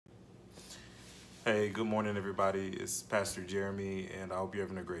Hey, good morning, everybody. It's Pastor Jeremy, and I hope you're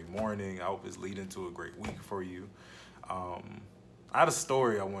having a great morning. I hope it's leading to a great week for you. I had a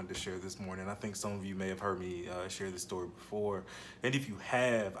story I wanted to share this morning. I think some of you may have heard me share this story before. And if you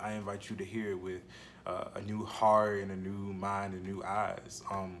have, I invite you to hear it with a new heart and a new mind and new eyes.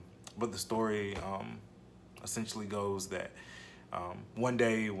 But the story essentially goes that one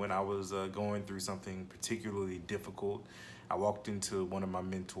day when I was going through something particularly difficult, I walked into one of my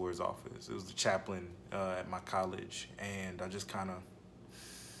mentor's office. It was the chaplain at my college, and I just kind of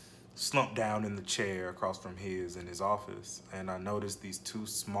slumped down in the chair across from his in his office, and I noticed these two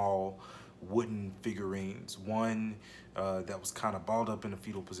small wooden figurines, one that was kind of balled up in a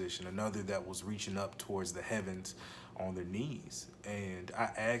fetal position, another that was reaching up towards the heavens on their knees. And I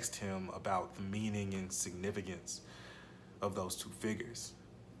asked him about the meaning and significance of those two figures.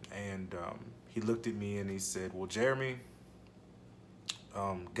 And he looked at me and he said, well, Jeremy,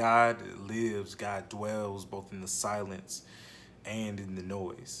 God lives, God dwells both in the silence and in the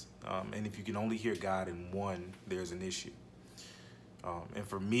noise. And if you can only hear God in one, there's an issue. And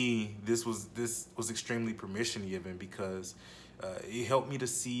for me, this was extremely permission given, because it helped me to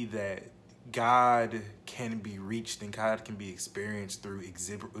see that God can be reached and God can be experienced through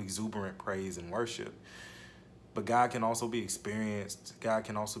exuberant praise and worship. But God can also be experienced, God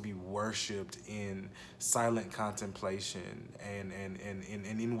can also be worshiped in silent contemplation and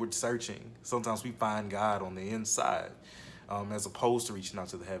inward searching. Sometimes we find God on the inside as opposed to reaching out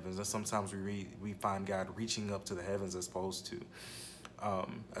to the heavens. And sometimes we find God reaching up to the heavens as opposed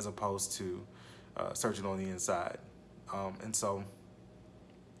to searching on the inside. And so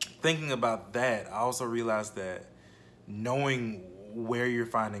thinking about that, I also realized that knowing where you're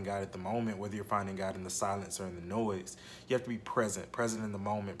finding God at the moment, whether you're finding God in the silence or in the noise, you have to be present in the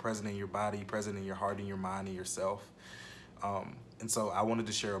moment, present in your body, present in your heart and your mind and yourself. And so I wanted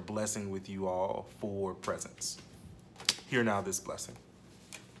to share a blessing with you all for presence. Hear now this blessing.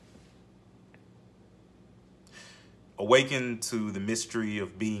 Awaken to the mystery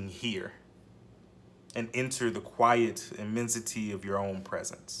of being here and enter the quiet immensity of your own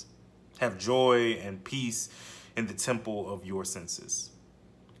presence. Have joy and peace in the temple of your senses.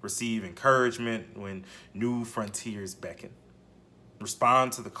 Receive encouragement when new frontiers beckon.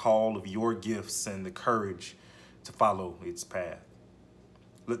 Respond to the call of your gifts and the courage to follow its path.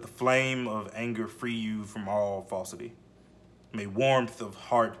 Let the flame of anger free you from all falsity. May warmth of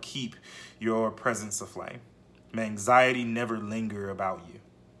heart keep your presence aflame. May anxiety never linger about you.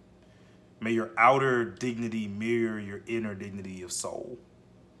 May your outer dignity mirror your inner dignity of soul.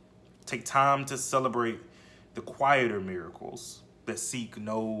 Take time to celebrate the quieter miracles that seek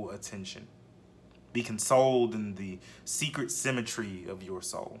no attention. Be consoled in the secret symmetry of your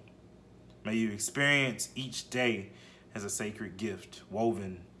soul. May you experience each day as a sacred gift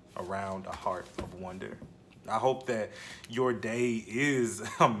woven around a heart of wonder. I hope that your day is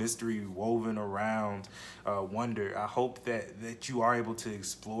a mystery woven around wonder. I hope that you are able to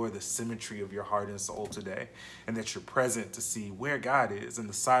explore the symmetry of your heart and soul today, and that you're present to see where God is in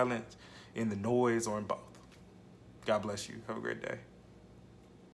the silence, in the noise, or in both. God bless you. Have a great day.